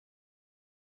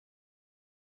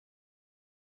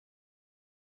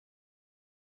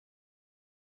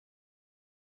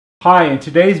Hi, in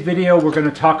today's video we're going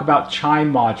to talk about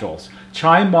Chime Modules.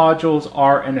 Chime Modules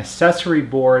are an accessory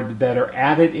board that are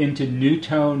added into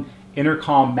NuTone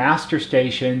Intercom master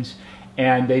stations,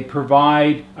 and they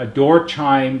provide a door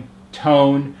chime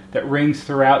tone that rings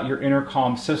throughout your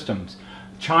intercom systems.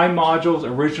 Chime Modules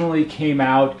originally came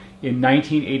out in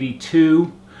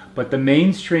 1982, but the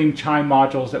mainstream Chime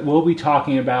Modules that we'll be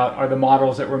talking about are the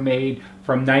models that were made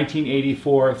from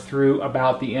 1984 through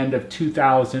about the end of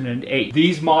 2008.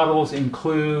 These models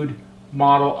include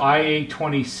model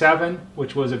IA27,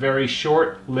 which was a very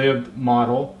short-lived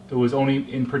model. It was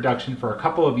only in production for a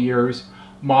couple of years.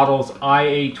 Models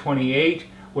IA28,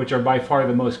 which are by far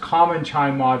the most common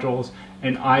chime modules,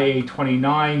 and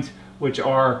IA29s, which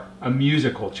are a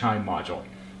musical chime module.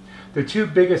 The two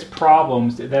biggest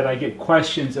problems that I get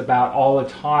questions about all the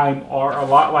time are a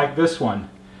lot like this one.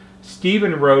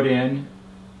 Stephen wrote in,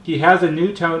 he has a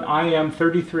NuTone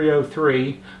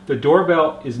IM3303, the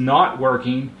doorbell is not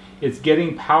working, it's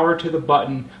getting power to the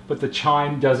button, but the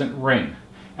chime doesn't ring.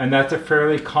 And that's a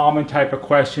fairly common type of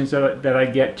questions that I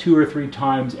get 2 or 3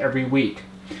 times every week.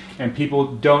 And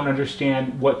people don't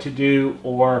understand what to do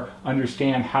or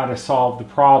understand how to solve the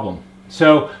problem.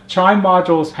 So chime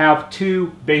modules have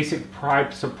two basic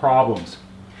types of problems.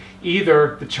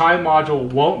 Either the chime module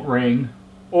won't ring,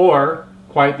 or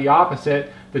quite the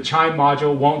opposite, the chime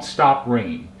module won't stop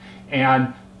ringing.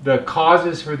 And the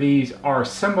causes for these are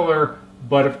similar,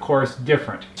 but of course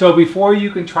different. So before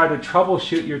you can try to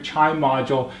troubleshoot your chime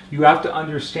module, you have to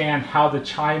understand how the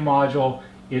chime module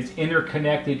is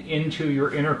interconnected into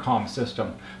your intercom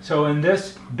system. So in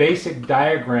this basic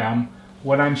diagram,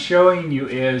 what I'm showing you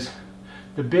is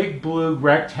the big blue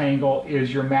rectangle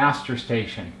is your master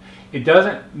station. It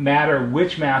doesn't matter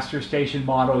which master station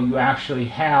model you actually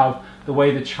have, the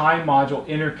way the chime module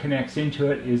interconnects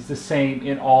into it is the same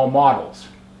in all models.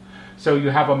 So you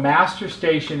have a master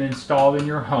station installed in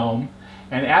your home,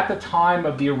 and at the time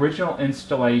of the original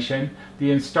installation, the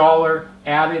installer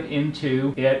added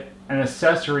into it an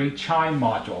accessory chime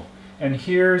module. And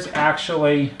here's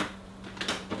actually,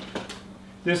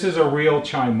 this is a real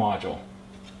chime module.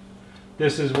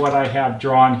 This is what I have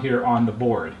drawn here on the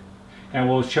board. And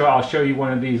I'll show you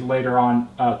one of these later on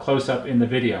close up in the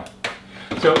video.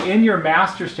 So in your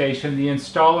master station, the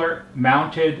installer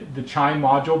mounted the chime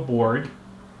module board,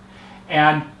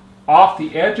 and off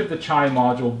the edge of the chime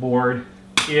module board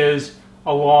is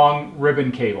a long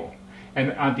ribbon cable.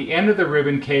 And at the end of the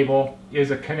ribbon cable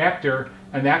is a connector,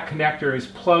 and that connector is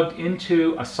plugged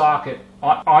into a socket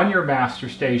on your master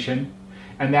station,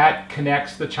 and that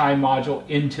connects the chime module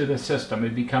into the system.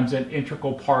 It becomes an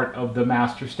integral part of the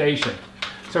master station.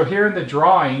 So here in the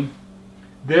drawing,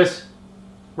 this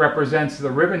represents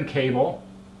the ribbon cable,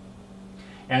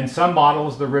 and some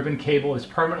models the ribbon cable is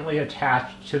permanently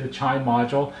attached to the chime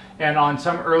module, and on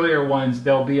some earlier ones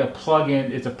there'll be a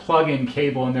plug-in, it's a plug-in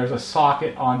cable, and there's a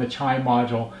socket on the chime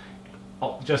module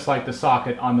just like the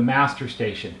socket on the master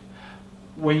station.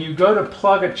 When you go to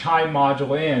plug a chime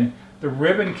module in, the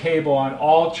ribbon cable on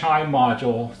all chime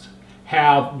modules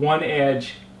have one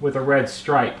edge with a red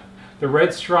stripe. The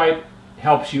red stripe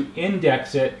helps you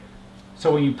index it,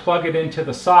 so when you plug it into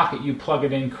the socket, you plug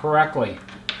it in correctly.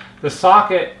 The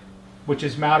socket, which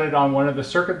is mounted on one of the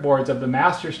circuit boards of the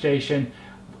master station,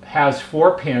 has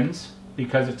 4 pins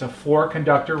because it's a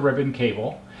 4-conductor ribbon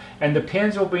cable, and the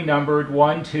pins will be numbered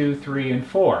 1, 2, 3, and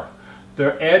 4.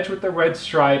 The edge with the red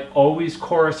stripe always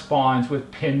corresponds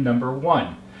with pin number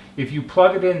 1. If you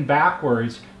plug it in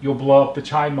backwards, you'll blow up the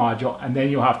chime module, and then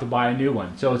you'll have to buy a new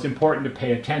one. So it's important to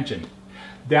pay attention.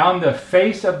 Down the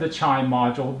face of the chime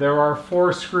module, there are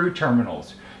 4 screw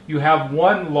terminals. You have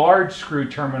one large screw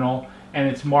terminal, and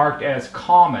it's marked as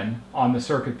common on the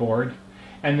circuit board.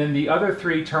 And then the other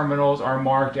 3 terminals are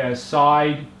marked as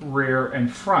side, rear, and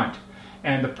front.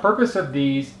 And the purpose of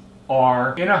these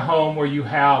are in a home where you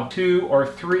have 2 or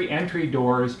 3 entry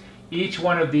doors. Each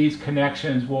one of these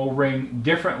connections will ring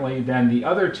differently than the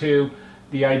other 2.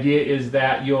 The idea is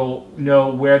that you'll know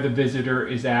where the visitor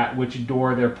is at, which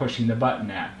door they're pushing the button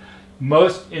at.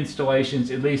 Most installations,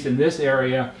 at least in this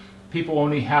area, people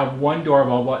only have one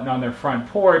doorbell button on their front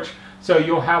porch, so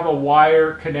you'll have a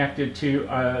wire connected to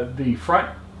the front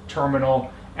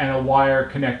terminal and a wire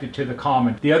connected to the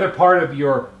common. The other part of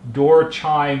your door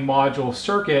chime module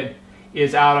circuit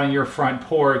is out on your front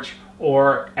porch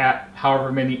or at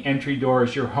however many entry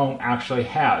doors your home actually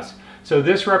has. So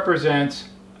this represents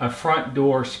a front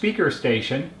door speaker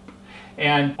station,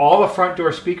 and all a front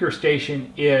door speaker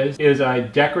station is a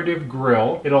decorative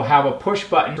grill. It'll have a push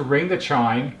button to ring the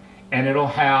chime, and it'll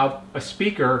have a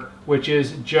speaker which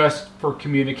is just for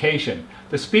communication.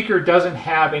 The speaker doesn't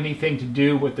have anything to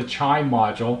do with the Chime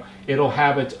module. It'll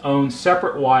have its own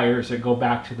separate wires that go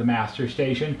back to the master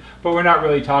station, but we're not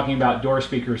really talking about door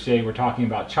speakers today. We're talking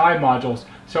about Chime modules,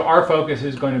 so our focus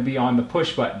is going to be on the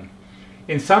push button.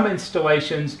 In some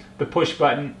installations, the push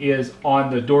button is on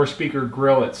the door speaker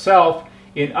grill itself.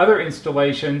 In other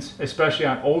installations, especially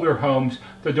on older homes,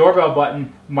 the doorbell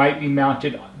button might be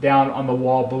mounted down on the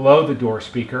wall below the door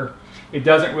speaker. It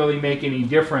doesn't really make any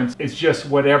difference. It's just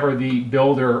whatever the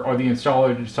builder or the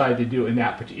installer decide to do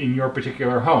in your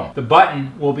particular home. The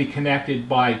button will be connected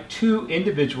by 2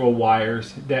 individual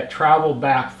wires that travel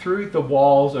back through the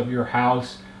walls of your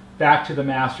house, back to the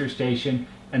master station,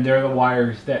 and they're the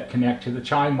wires that connect to the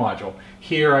Chime module.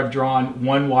 Here I've drawn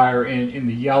one wire in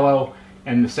the yellow,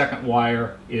 and the second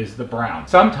wire is the brown.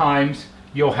 Sometimes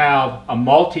you'll have a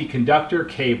multi-conductor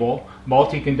cable.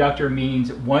 Multi-conductor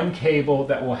means one cable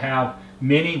that will have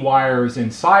many wires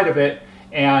inside of it,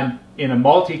 and in a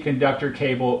multi-conductor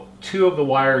cable, 2 of the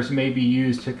wires may be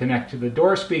used to connect to the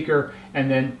door speaker,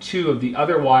 and then 2 of the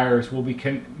other wires will be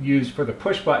used for the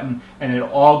push button, and it'll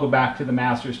all go back to the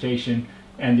master station,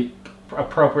 and the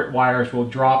appropriate wires will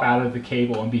drop out of the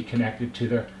cable and be connected to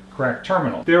the correct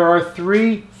terminal. There are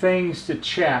 3 things to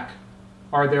check,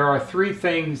 or there are 3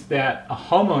 things that a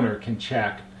homeowner can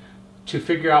check to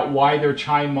figure out why their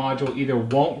Chime module either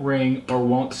won't ring or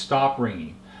won't stop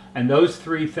ringing. And those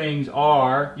 3 things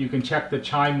are, you can check the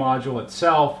Chime module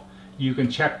itself, you can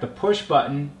check the push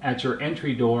button at your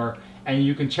entry door, and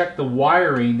you can check the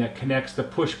wiring that connects the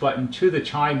push button to the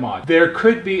Chime module. There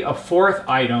could be a 4th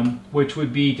item, which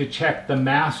would be to check the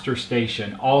master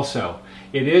station also.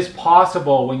 It is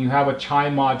possible when you have a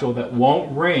Chime module that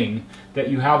won't ring that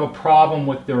you have a problem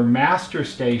with their master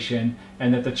station,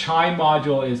 and that the Chime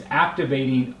module is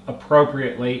activating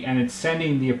appropriately and it's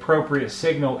sending the appropriate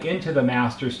signal into the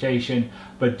master station,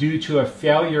 but due to a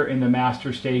failure in the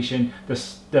master station,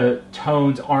 the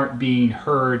tones aren't being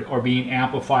heard or being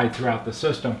amplified throughout the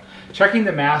system. Checking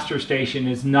the master station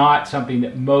is not something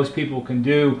that most people can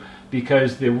do,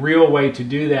 because the real way to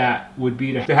do that would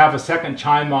be to have a second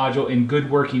Chime module in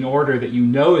good working order that you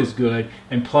know is good,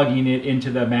 and plugging it into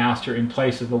the master in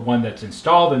place of the one that's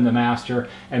installed in the master.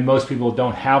 And most people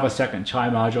don't have a second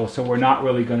Chime module, so we're not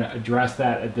really going to address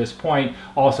that at this point.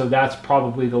 Also, that's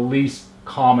probably the least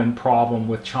common problem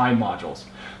with Chime modules.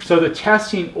 So the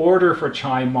testing order for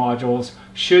Chime modules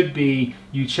should be: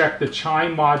 you check the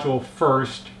Chime module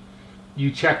first,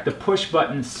 you check the push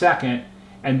button second,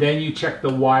 and then you check the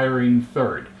wiring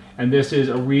third. And this is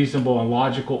a reasonable and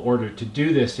logical order to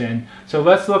do this in. So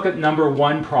let's look at number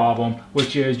 1 problem,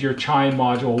 which is your Chime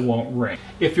module won't ring.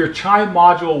 If your Chime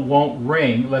module won't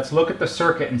ring, let's look at the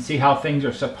circuit and see how things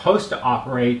are supposed to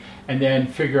operate, and then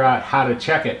figure out how to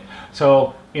check it.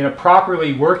 So in a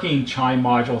properly working Chime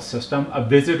module system, a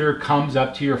visitor comes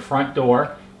up to your front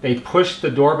door, they push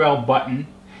the doorbell button,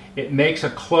 it makes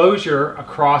a closure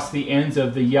across the ends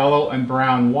of the yellow and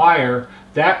brown wire.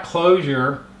 That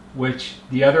closure, which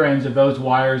the other ends of those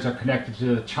wires are connected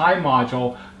to the Chime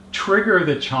module, trigger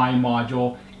the Chime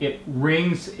module. It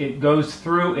rings, it goes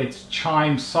through its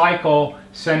chime cycle,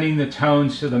 sending the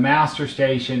tones to the master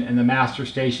station, and the master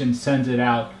station sends it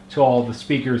out to all the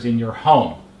speakers in your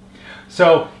home.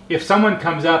 So if someone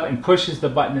comes up and pushes the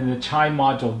button and the Chime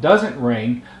module doesn't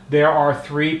ring, there are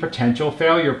 3 potential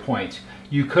failure points.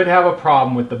 You could have a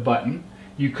problem with the button,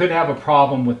 you could have a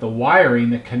problem with the wiring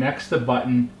that connects the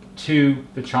button to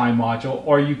the Chime module,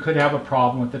 or you could have a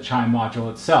problem with the Chime module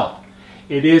itself.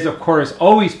 It is, of course,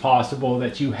 always possible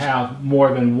that you have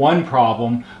more than one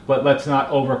problem, but let's not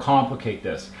overcomplicate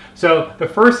this. So the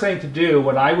first thing to do,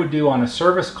 what I would do on a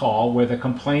service call where the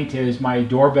complaint is my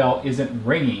doorbell isn't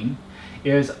ringing,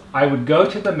 is I would go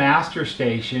to the master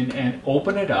station and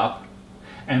open it up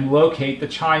and locate the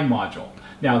Chime module.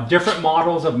 Now, different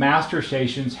models of master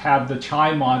stations have the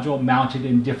Chime module mounted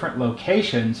in different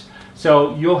locations,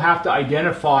 so you'll have to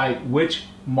identify which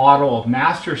model of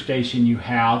master station you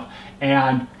have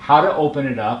and how to open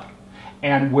it up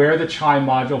and where the Chime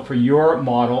module for your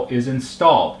model is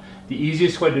installed. The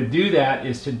easiest way to do that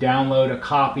is to download a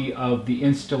copy of the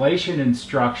installation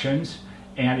instructions,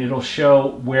 and it'll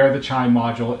show where the Chime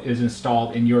module is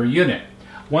installed in your unit.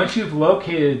 Once you've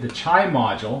located the Chime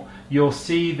module, you'll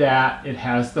see that it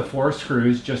has the 4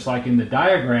 screws, just like in the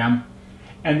diagram.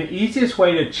 And the easiest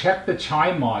way to check the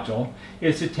Chime module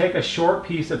is to take a short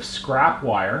piece of scrap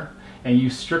wire and you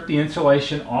strip the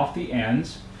insulation off the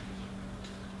ends,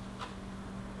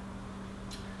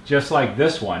 just like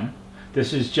this one.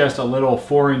 This is just a little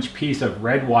 4-inch piece of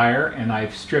red wire, and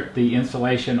I've stripped the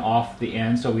insulation off the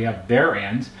end so we have bare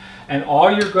ends. And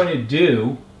all you're going to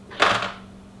do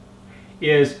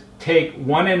is take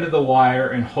one end of the wire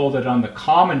and hold it on the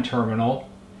common terminal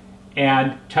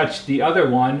and touch the other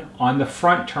one on the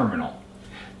front terminal.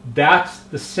 That's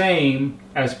the same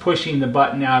as pushing the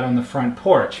button out on the front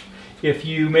porch. If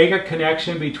you make a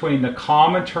connection between the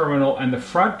common terminal and the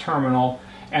front terminal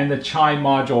and the Chime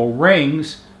module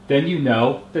rings, then you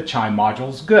know the Chime module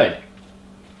is good.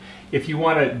 If you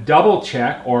want to double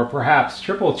check or perhaps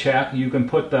triple check, you can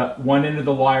put the one end of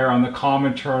the wire on the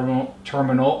common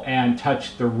terminal and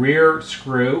touch the rear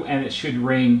screw, and it should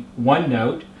ring 1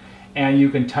 note. And you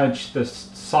can touch the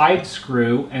side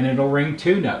screw and it'll ring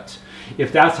 2 notes.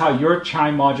 If that's how your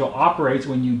Chime module operates,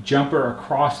 when you jumper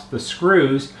across the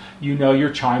screws, you know your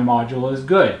Chime module is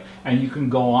good, and you can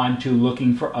go on to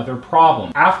looking for other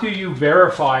problems. After you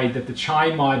verify that the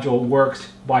Chime module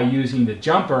works by using the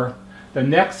jumper, the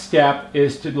next step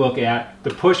is to look at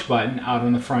the push button out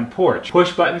on the front porch.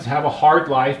 Push buttons have a hard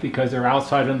life because they're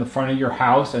outside on the front of your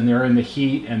house and they're in the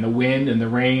heat and the wind and the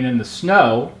rain and the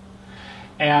snow.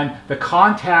 And the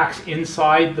contacts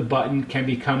inside the button can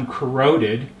become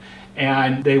corroded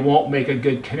and they won't make a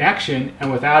good connection,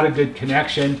 and without a good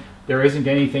connection there isn't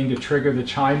anything to trigger the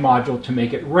Chime module to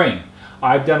make it ring.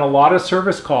 I've done a lot of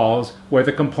service calls where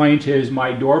the complaint is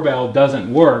my doorbell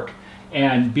doesn't work,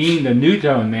 and being the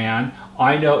NuTone man,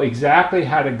 I know exactly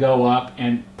how to go up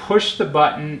and push the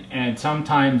button and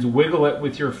sometimes wiggle it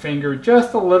with your finger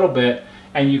just a little bit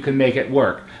and you can make it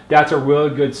work. That's a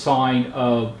really good sign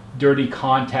of dirty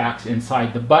contacts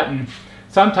inside the button.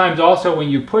 Sometimes also when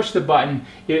you push the button,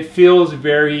 it feels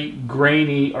very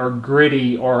grainy or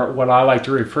gritty, or what I like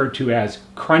to refer to as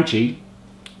crunchy.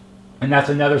 And that's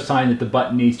another sign that the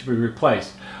button needs to be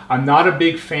replaced. I'm not a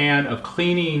big fan of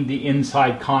cleaning the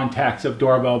inside contacts of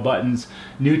doorbell buttons.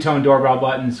 NuTone doorbell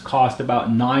buttons cost about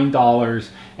 $9,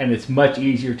 and it's much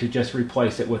easier to just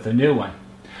replace it with a new one.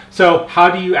 So how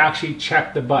do you actually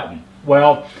check the button?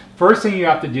 Well, first thing you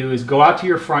have to do is go out to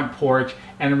your front porch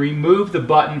and remove the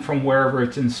button from wherever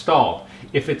it's installed.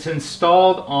 If it's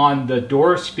installed on the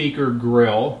door speaker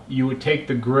grill, you would take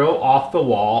the grill off the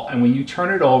wall, and when you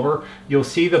turn it over, you'll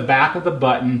see the back of the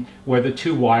button where the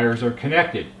 2 wires are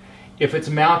connected. If it's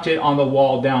mounted on the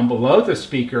wall down below the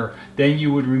speaker, then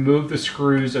you would remove the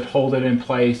screws that hold it in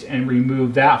place and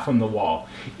remove that from the wall.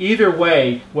 Either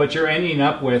way, what you're ending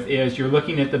up with is you're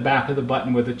looking at the back of the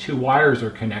button where the 2 wires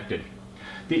are connected.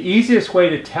 The easiest way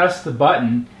to test the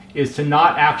button is to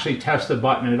not actually test the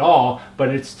button at all, but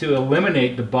it's to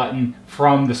eliminate the button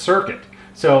from the circuit.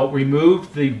 So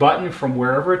remove the button from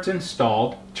wherever it's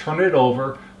installed, turn it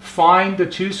over, find the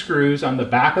 2 screws on the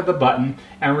back of the button,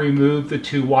 and remove the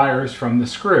 2 wires from the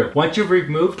screw. Once you've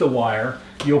removed the wire,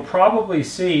 you'll probably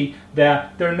see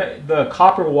that the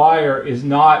copper wire is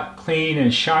not clean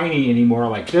and shiny anymore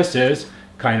like this is.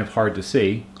 Kind of hard to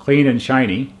see. Clean and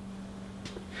shiny.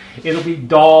 It'll be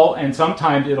dull, and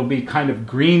sometimes it'll be kind of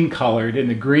green colored, and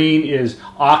the green is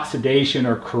oxidation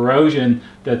or corrosion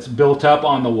that's built up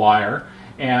on the wire,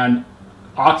 and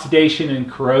oxidation and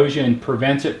corrosion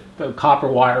prevents the copper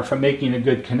wire from making a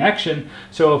good connection.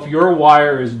 So if your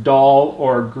wire is dull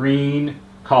or green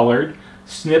colored,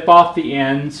 snip off the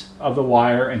ends of the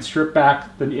wire and strip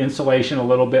back the insulation a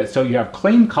little bit so you have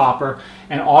clean copper,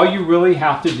 and all you really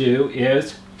have to do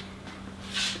is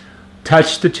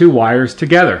touch the 2 wires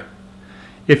together.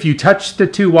 If you touch the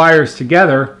 2 wires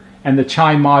together and the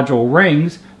Chime module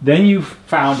rings, then you've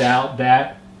found out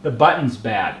that the button's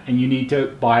bad and you need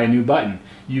to buy a new button.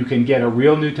 You can get a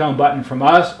real NuTone button from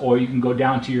us, or you can go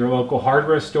down to your local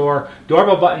hardware store.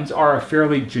 Doorbell buttons are a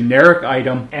fairly generic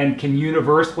item and can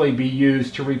universally be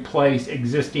used to replace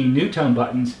existing NuTone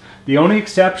buttons. The only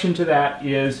exception to that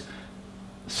is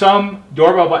some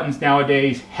doorbell buttons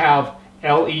nowadays have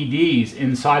LEDs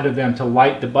inside of them to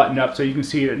light the button up so you can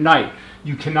see it at night.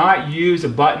 You cannot use a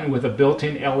button with a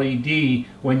built-in LED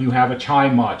when you have a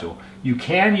Chime module. You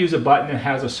can use a button that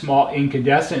has a small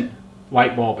incandescent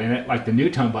light bulb in it like the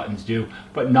NuTone buttons do,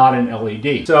 but not an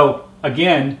LED. So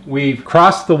again, we've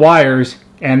crossed the wires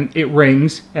and it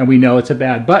rings and we know it's a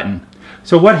bad button.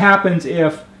 So what happens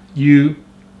if you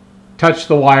touch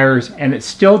the wires and it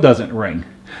still doesn't ring?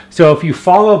 So if you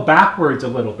follow backwards a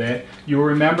little bit, you'll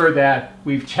remember that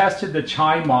we've tested the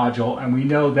Chime module and we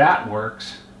know that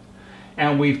works.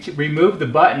 And we've removed the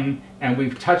button and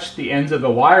we've touched the ends of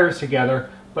the wires together,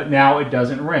 but now it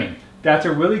doesn't ring. That's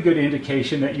a really good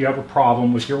indication that you have a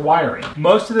problem with your wiring.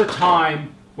 Most of the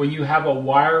time when you have a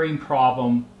wiring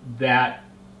problem that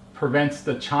prevents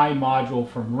the Chime module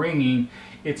from ringing,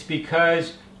 it's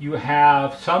because you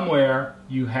have somewhere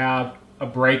you have a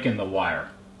break in the wire.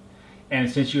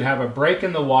 And since you have a break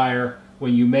in the wire,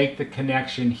 when you make the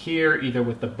connection here, either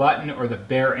with the button or the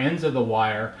bare ends of the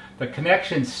wire, the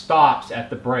connection stops at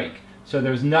the break. So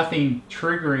there's nothing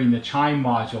triggering the chime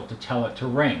module to tell it to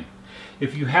ring.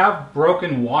 If you have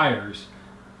broken wires,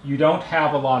 you don't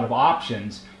have a lot of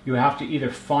options. You have to either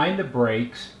find the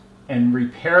breaks and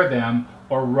repair them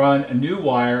or run a new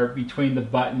wire between the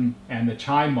button and the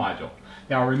chime module.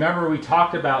 Now remember, we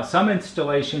talked about some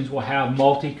installations will have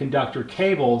multi-conductor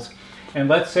cables, and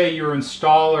let's say your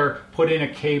installer put in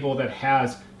a cable that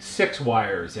has 6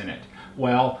 wires in it.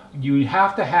 Well, you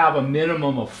have to have a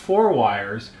minimum of 4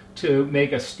 wires to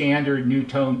make a standard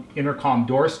NuTone intercom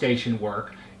door station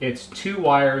work. It's 2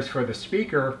 wires for the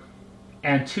speaker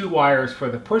and 2 wires for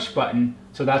the push button,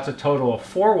 so that's a total of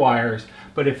 4 wires.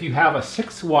 But if you have a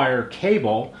 6-wire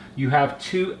cable, you have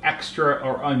 2 extra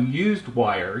or unused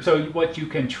wires. So what you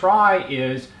can try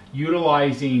is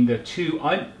utilizing the 2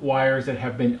 wires that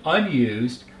have been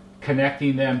unused,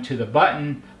 connecting them to the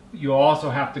button. You also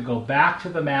have to go back to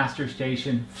the master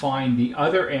station, find the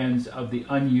other ends of the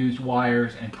unused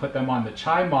wires and put them on the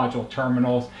chime module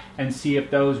terminals and see if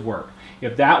those work.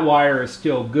 If that wire is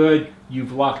still good,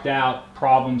 you've lucked out,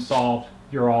 problem solved,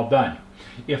 you're all done.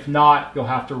 If not, you'll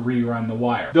have to rerun the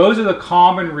wire. Those are the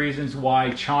common reasons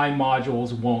why chime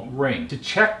modules won't ring. To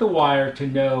check the wire to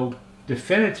know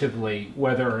definitively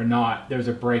whether or not there's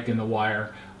a break in the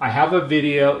wire, I have a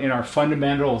video in our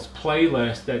fundamentals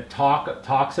playlist that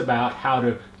talks about how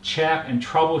to check and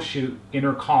troubleshoot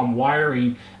intercom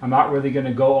wiring. I'm not really going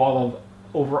to go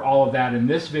over all of that in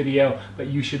this video, but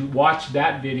you should watch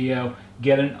that video,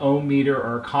 get an ohm meter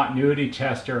or a continuity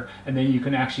tester, and then you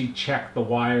can actually check the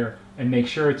wire and make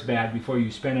sure it's bad before you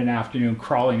spend an afternoon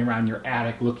crawling around your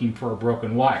attic looking for a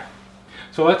broken wire.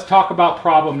 So let's talk about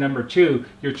problem number 2.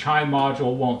 Your chime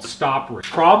module won't stop ringing.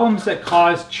 Problems that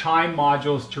cause chime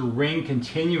modules to ring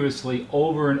continuously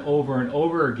over and over and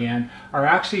over again are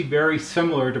actually very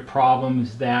similar to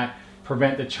problems that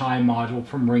prevent the chime module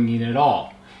from ringing at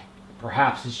all.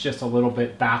 Perhaps it's just a little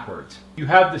bit backwards. You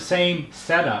have the same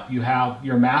setup. You have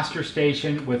your master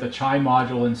station with a chime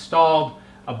module installed,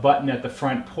 a button at the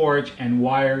front porch, and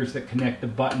wires that connect the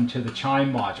button to the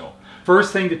chime module.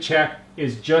 First thing to check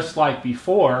is, just like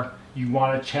before, you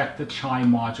want to check the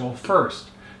chime module first.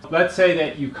 Let's say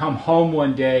that you come home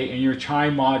one day and your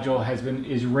chime module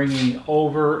is ringing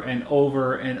over and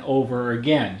over and over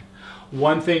again.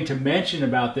 One thing to mention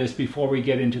about this before we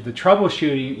get into the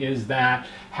troubleshooting is that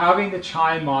having the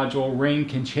chime module ring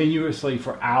continuously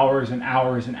for hours and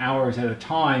hours and hours at a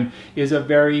time is a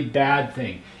very bad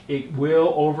thing. It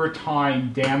will over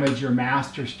time damage your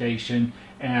master station,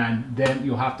 and then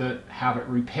you'll have to have it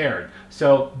repaired.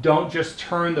 So don't just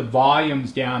turn the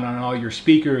volumes down on all your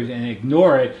speakers and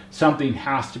ignore it. Something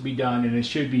has to be done, and it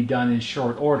should be done in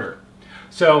short order.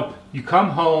 So you come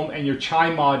home and your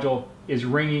chime module is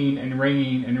ringing and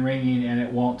ringing and ringing, and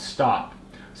it won't stop.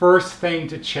 First thing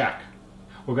to check.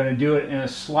 We're going to do it in a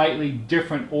slightly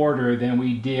different order than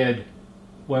we did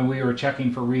when we were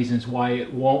checking for reasons why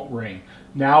it won't ring.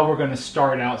 Now we're going to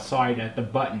start outside at the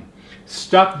button.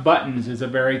 Stuck buttons is a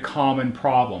very common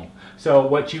problem. So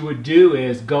what you would do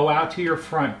is go out to your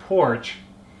front porch,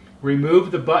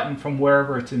 remove the button from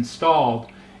wherever it's installed,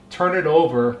 turn it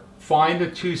over, find the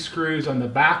 2 screws on the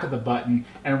back of the button,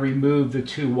 and remove the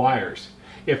 2 wires.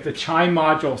 If the chime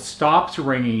module stops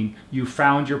ringing, you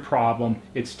found your problem.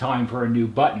 It's time for a new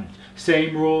button.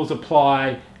 Same rules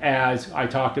apply as I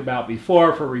talked about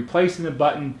before for replacing the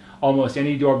button. Almost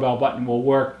any doorbell button will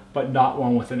work, but not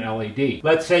one with an LED.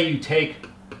 Let's say you take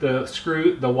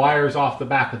the wires off the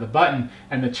back of the button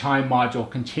and the chime module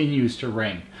continues to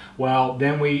ring. Well,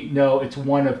 then we know it's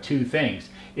one of 2 things.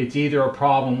 It's either a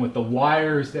problem with the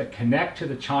wires that connect to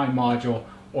the chime module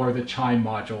or the chime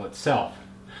module itself.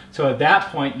 So at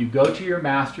that point, you go to your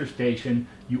master station,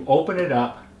 you open it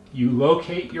up, you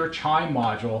locate your chime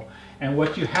module, and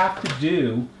what you have to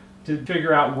do to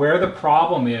figure out where the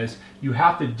problem is, you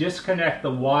have to disconnect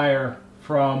the wire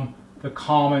from the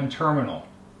common terminal.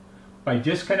 By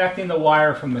disconnecting the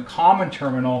wire from the common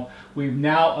terminal, we've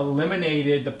now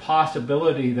eliminated the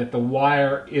possibility that the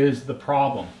wire is the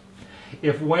problem.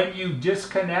 If when you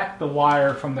disconnect the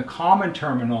wire from the common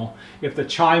terminal, if the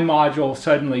chime module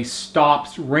suddenly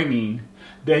stops ringing,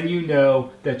 then you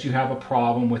know that you have a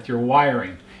problem with your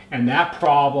wiring. And that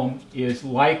problem is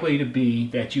likely to be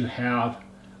that you have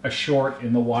a short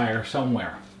in the wire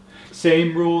somewhere.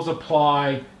 Same rules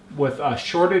apply with a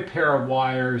shorted pair of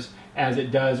wires as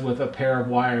it does with a pair of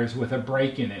wires with a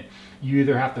break in it. You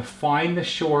either have to find the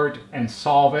short and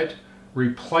solve it,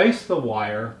 replace the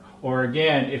wire, Or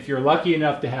again, if you're lucky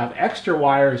enough to have extra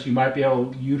wires, you might be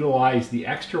able to utilize the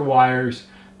extra wires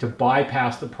to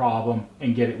bypass the problem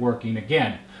and get it working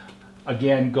again.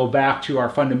 Again, go back to our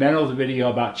fundamentals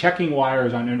video about checking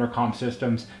wires on intercom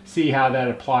systems, see how that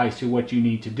applies to what you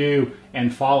need to do,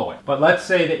 and follow it. But let's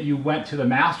say that you went to the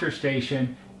master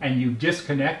station and you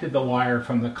disconnected the wire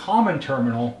from the common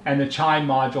terminal and the chime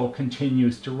module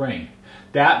continues to ring.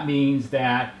 That means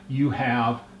that you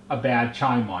have a bad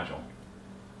chime module.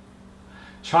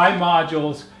 Chime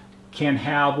modules can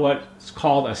have what's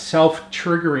called a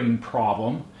self-triggering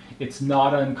problem. It's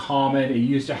not uncommon. It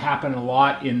used to happen a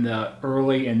lot in the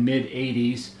early and mid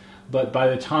 80s, but by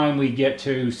the time we get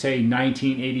to say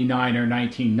 1989 or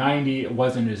 1990, it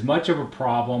wasn't as much of a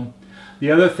problem.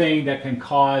 The other thing that can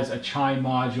cause a chime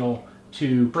module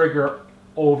to trigger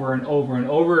over and over and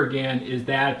over again is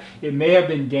that it may have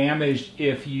been damaged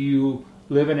if you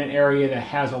live in an area that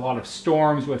has a lot of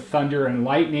storms with thunder and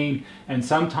lightning, and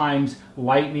sometimes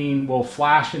lightning will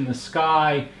flash in the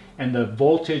sky and the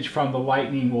voltage from the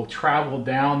lightning will travel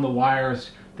down the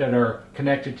wires that are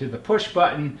connected to the push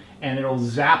button, and it'll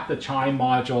zap the chime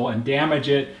module and damage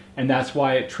it, and that's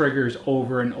why it triggers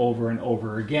over and over and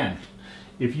over again.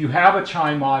 If you have a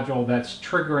chime module that's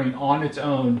triggering on its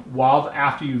own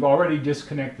after you've already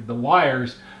disconnected the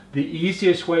wires, the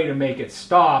easiest way to make it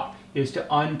stop is to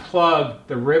unplug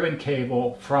the ribbon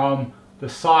cable from the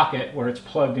socket where it's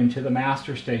plugged into the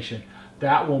master station.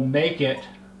 That will make it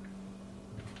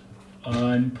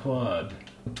unplug.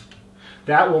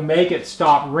 That will make it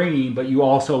stop ringing, but you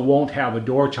also won't have a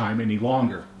door chime any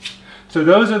longer. So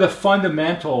those are the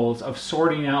fundamentals of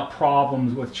sorting out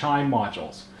problems with chime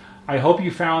modules. I hope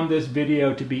you found this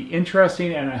video to be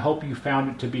interesting, and I hope you found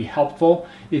it to be helpful.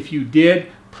 If you did,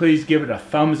 please give it a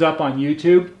thumbs up on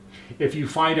YouTube. If you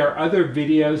find our other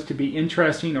videos to be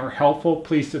interesting or helpful,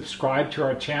 please subscribe to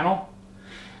our channel.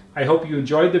 I hope you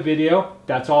enjoyed the video.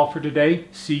 That's all for today.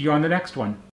 See you on the next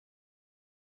one.